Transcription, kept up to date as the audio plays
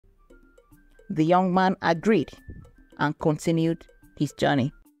The young man agreed and continued his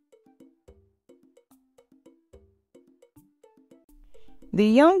journey. The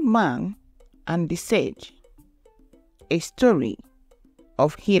young man and the sage, a story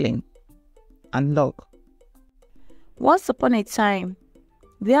of healing and luck. Once upon a time,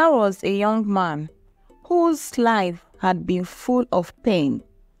 there was a young man whose life had been full of pain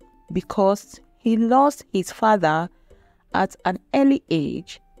because he lost his father at an early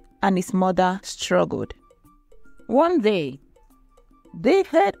age and his mother struggled. One day, they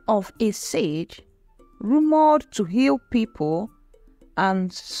heard of a sage rumored to heal people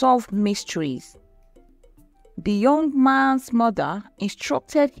and solve mysteries. The young man's mother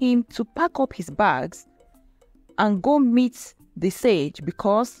instructed him to pack up his bags and go meet the sage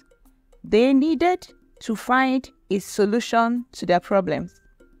because they needed to find a solution to their problems.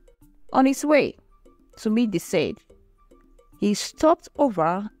 On his way to meet the sage, he stopped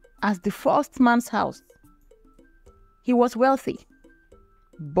over at the first man's house. He was wealthy,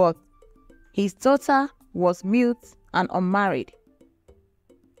 but his daughter was mute and unmarried.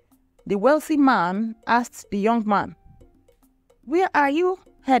 The wealthy man asked the young man, "Where are you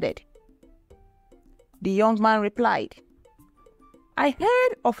headed?" The young man replied, "I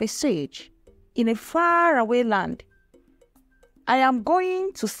heard of a sage in a faraway land. I am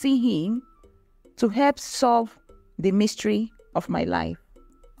going to see him to help solve the mystery of my life."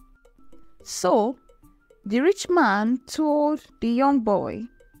 So, the rich man told the young boy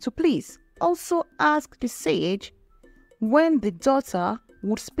to please also ask the sage when the daughter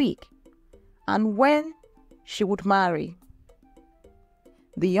would speak and when she would marry.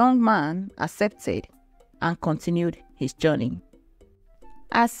 The young man accepted and continued his journey.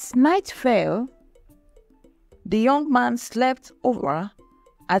 As night fell, the young man slept over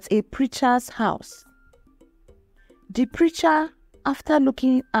at a preacher's house. The preacher, after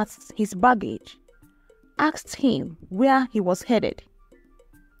looking at his baggage, asked him where he was headed.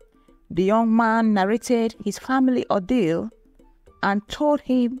 The young man narrated his family ordeal and told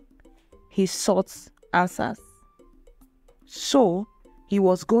him he sought answers. So, he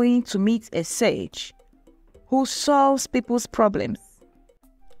was going to meet a sage who solves people's problems.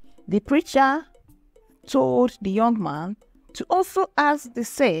 The preacher told the young man to also ask the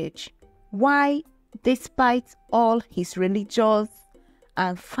sage why, despite all his religious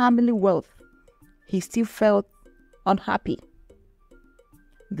and family wealth, he still felt unhappy.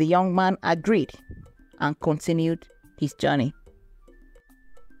 The young man agreed and continued his journey.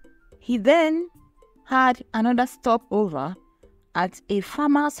 He then had another stopover at a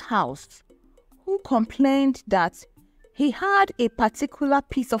farmer's house who complained that he had a particular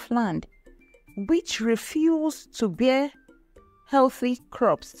piece of land which refused to bear healthy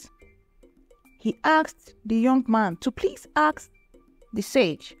crops. He asked the young man to please ask the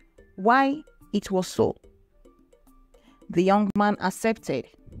sage why it was so. The young man accepted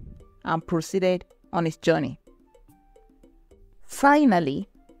and proceeded on his journey. Finally,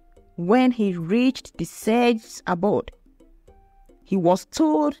 when he reached the sage's abode, he was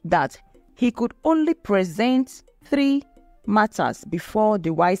told that he could only present 3 matters before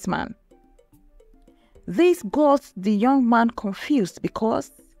the wise man. This got the young man confused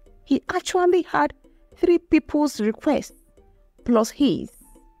because he actually had 3 people's requests plus his.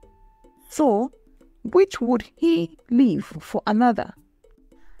 So, which would he leave for another?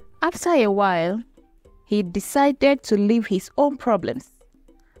 After a while, he decided to leave his own problems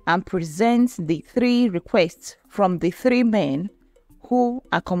and present the 3 requests from the 3 men who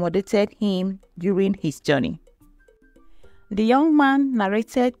accommodated him during his journey. The young man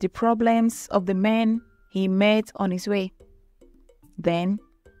narrated the problems of the men he met on his way. Then,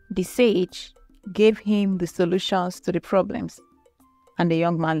 the sage gave him the solutions to the problems, and the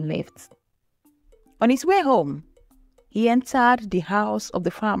young man left. On his way home, he entered the house of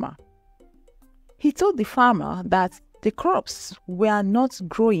the farmer. He told the farmer that the crops were not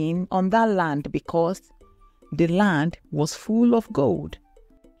growing on that land because the land was full of gold.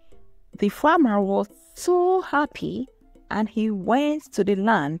 The farmer was so happy and he went to the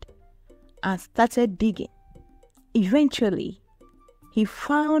land and started digging. Eventually, he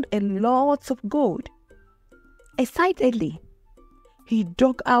found a lot of gold. Excitedly, he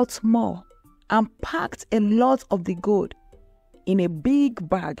dug out more and packed a lot of the gold in a big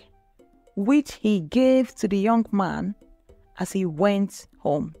bag, which he gave to the young man as he went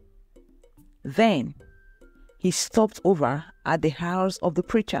home. Then, he stopped over at the house of the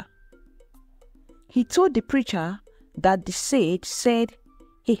preacher. He told the preacher that the sage said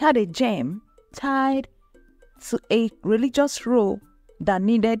he had a gem tied to a religious robe that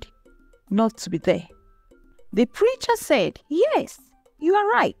needed not to be there. The preacher said, "Yes, you are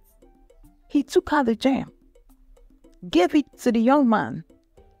right. He took out the gem, gave it to the young man,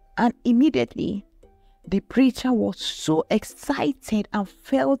 and immediately the preacher was so excited and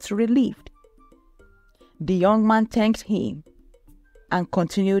felt relieved. The young man thanked him and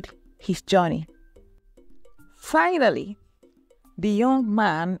continued his journey. Finally, the young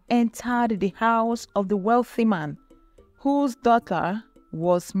man entered the house of the wealthy man whose daughter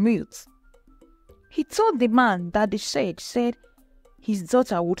was mute. He told the man that the sage said his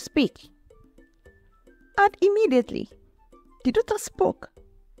daughter would speak. And immediately, the daughter spoke.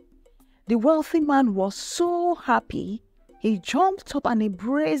 The wealthy man was so happy, he jumped up and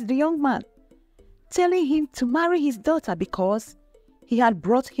embraced the young man, telling him to marry his daughter because he had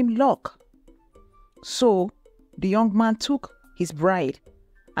brought him luck. So, the young man took his bride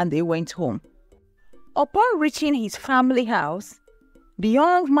and they went home. Upon reaching his family house, the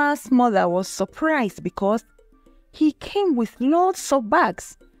young man's mother was surprised because he came with lots of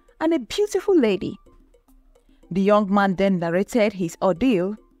bags and a beautiful lady. The young man then narrated his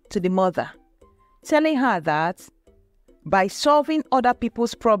ordeal to the mother, telling her that by solving other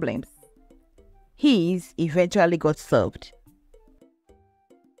people's problems, his eventually got solved.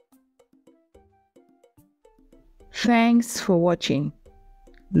 Thanks for watching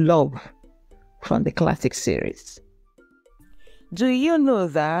Love from the classic series. Do you know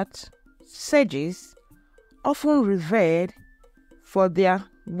that sages, often revered for their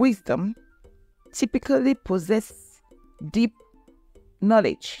wisdom, typically possess deep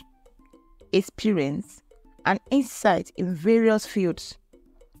knowledge, experience, and insight in various fields?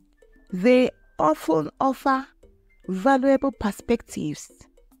 They often offer valuable perspectives,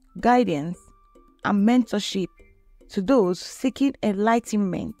 guidance, and mentorship to those seeking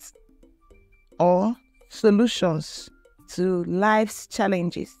enlightenment or solutions to life's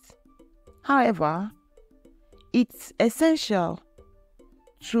challenges. However, it's essential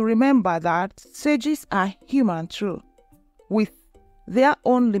to remember that sages are human too, with their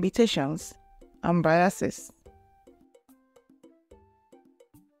own limitations and biases.